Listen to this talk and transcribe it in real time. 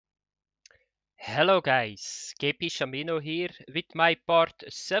Hello guys, KpShamino here with my part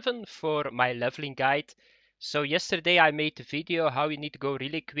 7 for my leveling guide. So yesterday I made a video how you need to go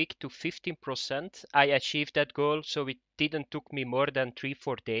really quick to 15%. I achieved that goal, so it didn't took me more than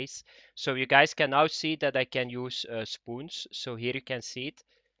 3-4 days. So you guys can now see that I can use spoons. So here you can see it.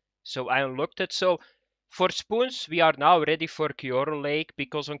 So I unlocked it. So for spoons, we are now ready for Kyoro Lake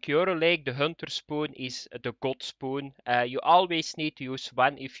because on Kyoro Lake, the Hunter Spoon is the God Spoon. You always need to use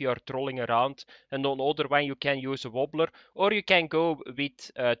one if you are trolling around, and on other one you can use a Wobbler, or you can go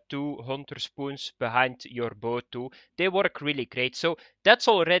with two Hunter Spoons behind your bow too. They work really great. So that's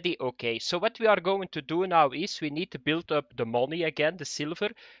already okay. So what we are going to do now is we need to build up the money again, the silver,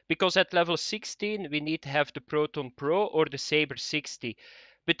 because at level 16 we need to have the Proton Pro or the Saber 60.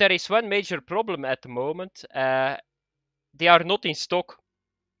 But there is one major problem at the moment. They are not in stock.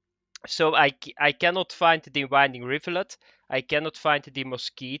 So I cannot find the Winding Rivulet, I cannot find the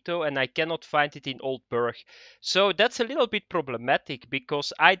Mosquito, and I cannot find it in Old Berg. So that's a little bit problematic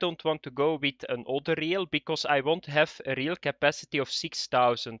because I don't want to go with an other reel because I want to have a reel capacity of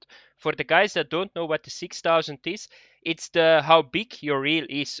 6,000. For the guys that don't know what the 6,000 is, it's the how big your reel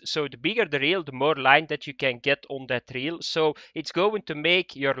is. So the bigger the reel, the more line that you can get on that reel. So it's going to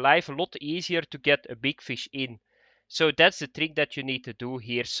make your life a lot easier to get a big fish in. So that's the trick that you need to do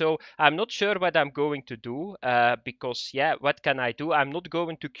here. So I'm not sure what I'm going to do because, yeah, what can I do? I'm not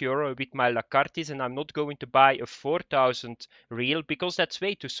going to Curo with my Lacartis and I'm not going to buy a 4,000 reel because that's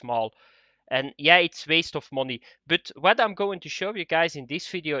way too small. And yeah, it's waste of money. But what I'm going to show you guys in this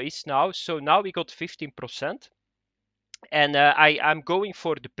video is now, so now we got 15%. And I'm going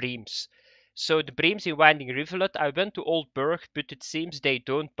for the Breams. So the Breams in Winding Rivulet, I went to Old Berg, but it seems they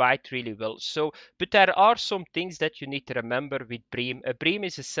don't bite really well. So, but there are some things that you need to remember with Bream. A Bream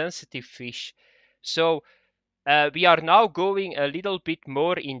is a sensitive fish. So we are now going a little bit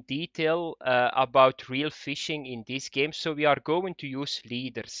more in detail about real fishing in this game. So we are going to use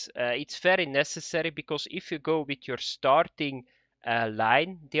leaders. It's very necessary because if you go with your starting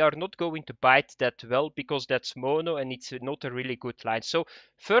line, they are not going to bite that well because that's mono and it's not a really good line. So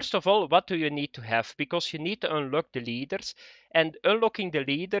first of all, what do you need to have? Because you need to unlock the leaders, and unlocking the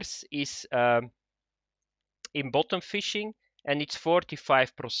leaders is in bottom fishing and it's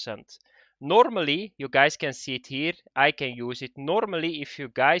 45%. Normally, you guys can see it here, I can use it. Normally, if you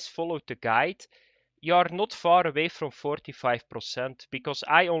guys follow the guide, you are not far away from 45% because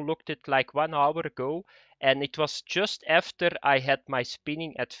I unlocked it like 1 hour ago and it was just after I had my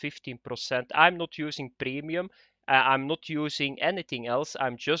spinning at 15%. I'm not using premium. I'm not using anything else.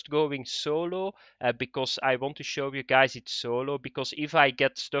 I'm just going solo because I want to show you guys it's solo. Because if I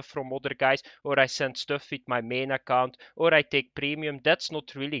get stuff from other guys or I send stuff with my main account or I take premium, that's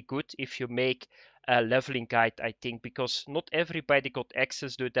not really good if you make a leveling guide, I think, because not everybody got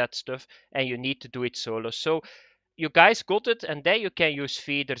access to that stuff and you need to do it solo. So you guys got it, and then you can use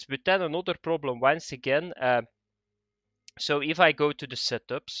feeders. But then another problem once again. So if I go to the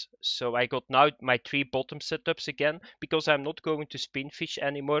setups, so I got now my 3 bottom setups again, because I'm not going to spin fish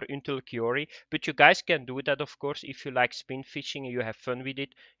anymore until Kiori. But you guys can do that, of course, if you like spin fishing and you have fun with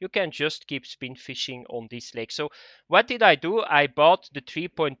it. You can just keep spin fishing on this lake. So what did I do? I bought the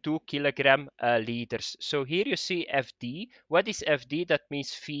 3.2 kilogram leaders. So here you see FD. What is FD? That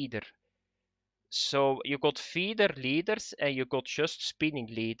means feeder. So you got feeder leaders and you got just spinning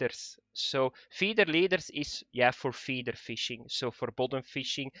leaders. So feeder leaders is, yeah, for feeder fishing. So for bottom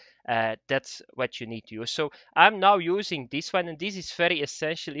fishing, that's what you need to use. So I'm now using this one, and this is very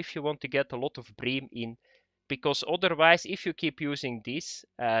essential if you want to get a lot of bream in, because otherwise, if you keep using this,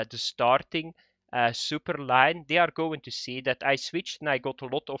 the starting super line, they are going to see that I switched and I got a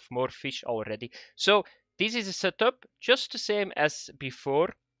lot of more fish already. So this is a setup just the same as before.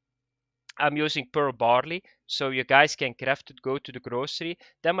 I'm using pearl barley, so you guys can craft it, go to the grocery.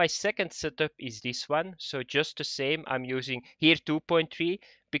 Then my second setup is this one, so just the same. I'm using here 2.3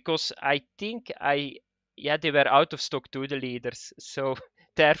 because I think yeah, they were out of stock too, the leaders. So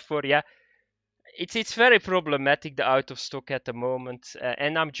therefore, yeah, it's very problematic, the out of stock at the moment.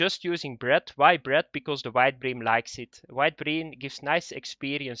 And I'm just using bread. Why bread? Because the white bream likes it. White bream gives nice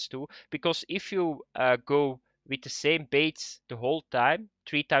experience too, because if you go with the same baits the whole time,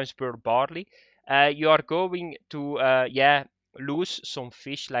 3 times per barley, you are going to yeah, lose some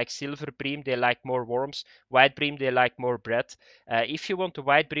fish. Like silver bream, they like more worms. White bream, they like more bread. If you want a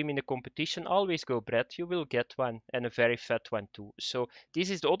white bream in a competition, always go bread. You will get one, and a very fat one too. So this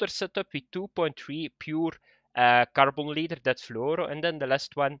is the other setup with 2.3 pure carbon leader, that's fluoro, and then the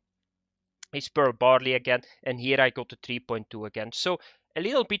last one is pearl barley again, and here I got the 3.2 again. So a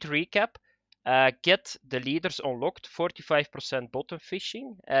little bit recap. get the leaders unlocked, 45% bottom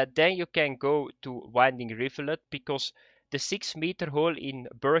fishing. Then you can go to Winding Rivulet because the 6 meter hole in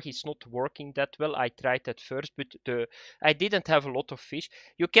Berg is not working that well. I tried that first, but I didn't have a lot of fish.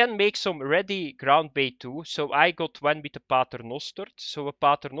 You can make some ready ground bait too. So I got one with a paternoster. So a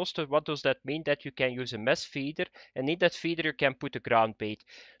paternoster, what does that mean? That you can use a mess feeder, and in that feeder you can put a ground bait.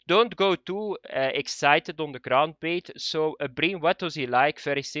 Don't go too excited on the ground bait. So a bream, what does he like?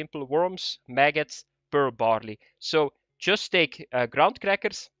 Very simple: worms, maggots, pearl barley. So just take ground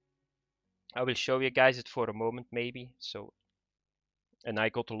crackers. I will show you guys it for a moment maybe. So, and I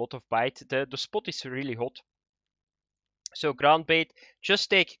got a lot of bite. The spot is really hot. So ground bait, just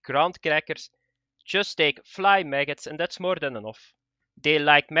take ground crackers, just take fly maggots, and that's more than enough. They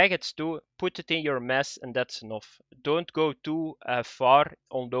like maggots too. Put it in your mess, and that's enough. Don't go too far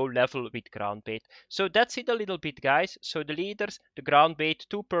on low level with ground bait. So that's it a little bit, guys. So the leaders, the ground bait,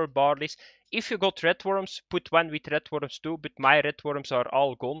 2 pearl barleys. If you got red worms, put one with red worms too, but my red worms are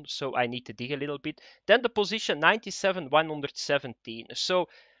all gone, so I need to dig a little bit. Then the position 97, 117. So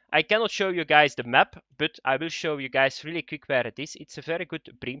I cannot show you guys the map, but I will show you guys really quick where it is. It's a very good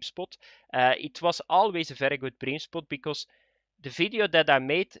bream spot. It was always a very good bream spot because the video that I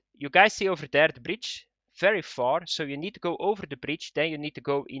made, you guys see over there the bridge, very far. So you need to go over the bridge, then you need to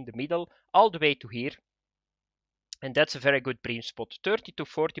go in the middle all the way to here. And that's a very good bream spot. 30 to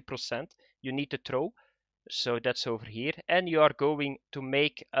 40% you need to throw. So that's over here. And you are going to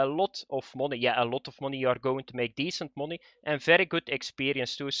make a lot of money. Yeah, a lot of money. You are going to make decent money and very good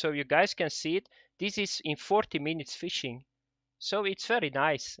experience too. So you guys can see it. This is in 40 minutes fishing. So it's very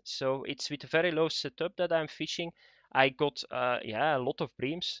nice. So it's with a very low setup that I'm fishing. I got yeah, a lot of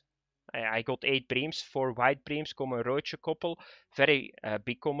breams. I got 8 breams, 4 white breams, common roach a couple, very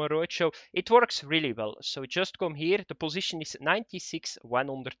big common roach. So it works really well. So just come here. The position is 96,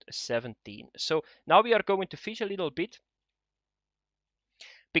 117. So now we are going to fish a little bit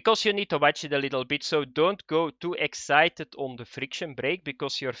because you need to watch it a little bit. So don't go too excited on the friction break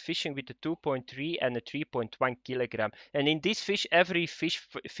because you're fishing with a 2.3 and a 3.1 kilogram. And in this fish, every fish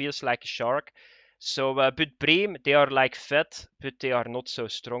feels like a shark. So, but bream, they are like fat, but they are not so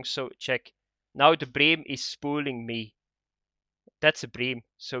strong. So check. Now the bream is spooling me. That's a bream.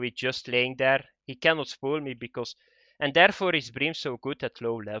 So it's just laying there. He cannot spool me because, and therefore is bream so good at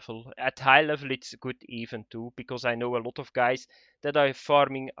low level. At high level, it's good even too, because I know a lot of guys that are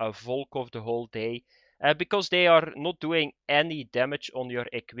farming a Volkov the whole day. Because they are not doing any damage on your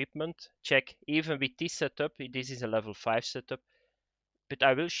equipment. Check, even with this setup, this is a level 5 setup. But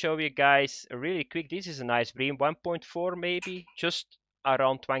I will show you guys really quick. This is a nice bream, 1.4 maybe, just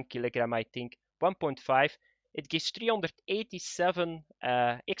around 1 kilogram, I think. 1.5. It gives 387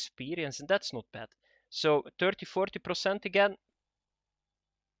 experience, and that's not bad. So 30-40% again.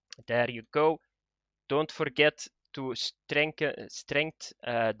 There you go. Don't forget to strength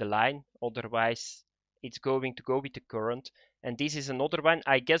the line, otherwise it's going to go with the current. And this is another one,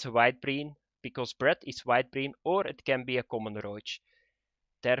 I guess a white bream, because bread is white bream, or it can be a common roach.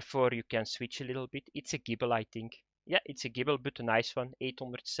 Therefore, you can switch a little bit. It's a gibble, I think. Yeah, it's a gibble, but a nice one,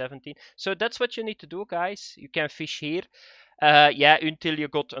 817. So that's what you need to do, guys. You can fish here. Yeah, until you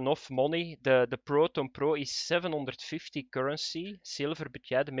got enough money. The Proton Pro is 750 currency, silver, but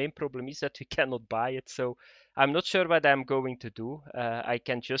yeah, the main problem is that we cannot buy it. So I'm not sure what I'm going to do. I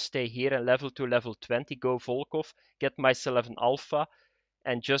can just stay here and level to level 20, go Volkov, get myself an Alpha,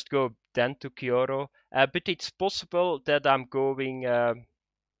 and just go then to Kyoro. But it's possible that I'm going...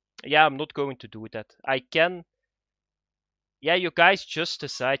 yeah, I'm not going to do that. I can, yeah, you guys just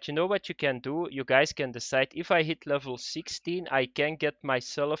decide. You know what you can do? You guys can decide if I hit level 16, I can get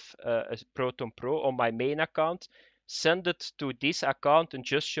myself a Proton Pro on my main account, send it to this account and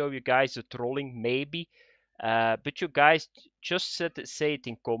just show you guys the trolling maybe. But you guys just say it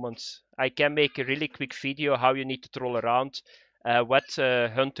in comments. I can make a really quick video how you need to troll around, what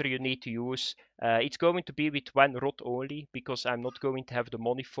hunter you need to use. It's going to be with one rod only because I'm not going to have the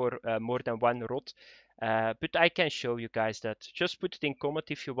money for more than one rod. But I can show you guys that. Just put it in comment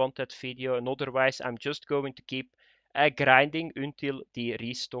if you want that video, and otherwise I'm just going to keep grinding until they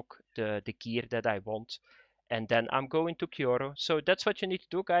restock the gear that I want. And then I'm going to Kyoro. So that's what you need to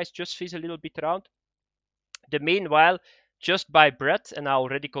do, guys. Just fish a little bit around. The meanwhile, just buy bread, and I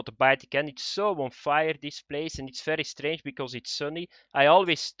already got a bite again. It's so on fire, this place, and it's very strange because it's sunny. I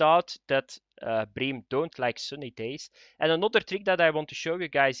always thought that bream don't like sunny days. And another trick that I want to show you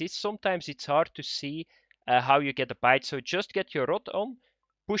guys is sometimes it's hard to see how you get a bite. So just get your rod on,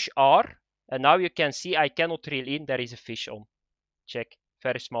 push R, and now you can see I cannot reel in. There is a fish on. Check,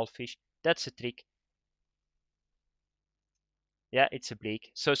 very small fish. That's a trick. Yeah, it's a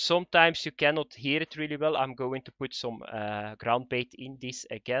bleak. So sometimes you cannot hear it really well. I'm going to put some ground bait in this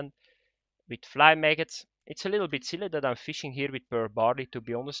again with fly maggots. It's a little bit silly that I'm fishing here with pearl barley, to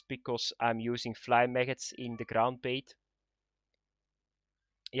be honest, because I'm using fly maggots in the ground bait.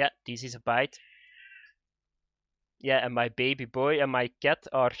 Yeah, this is a bite. Yeah, and my baby boy and my cat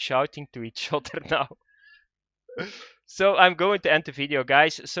are shouting to each other now. So I'm going to end the video,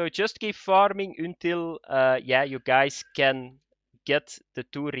 guys. So just keep farming until yeah, you guys can get the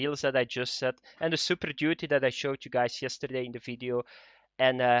two reels that I just said and the super duty that I showed you guys yesterday in the video.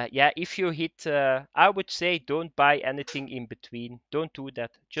 And yeah, if you hit, I would say don't buy anything in between. Don't do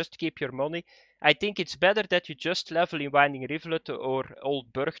that. Just keep your money. I think it's better that you just level in Winding Rivulet or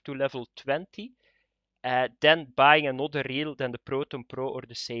Old Burg to level 20 than buying another reel than the Proton Pro or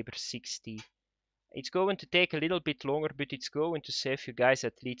the Saber 60. It's going to take a little bit longer, but it's going to save you guys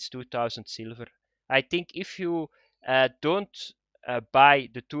at least 2000 silver. I think if you don't buy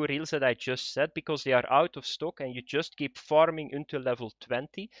the two reels that I just said because they are out of stock and you just keep farming until level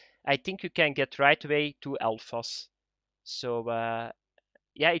 20, I think you can get right away to alphas. So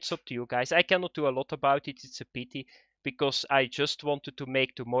yeah, it's up to you guys. I cannot do a lot about it. It's a pity because I just wanted to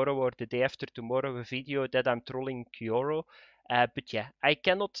make tomorrow or the day after tomorrow a video that I'm trolling Kyoro. But yeah, I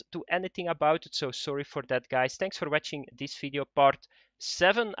cannot do anything about it. So sorry for that, guys. Thanks for watching this video, part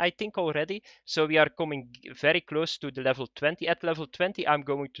 7, I think already. So we are coming very close to the level 20. At level 20, I'm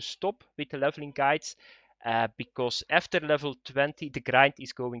going to stop with the leveling guides. Because after level 20, the grind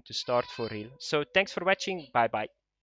is going to start for real. So thanks for watching. Bye bye.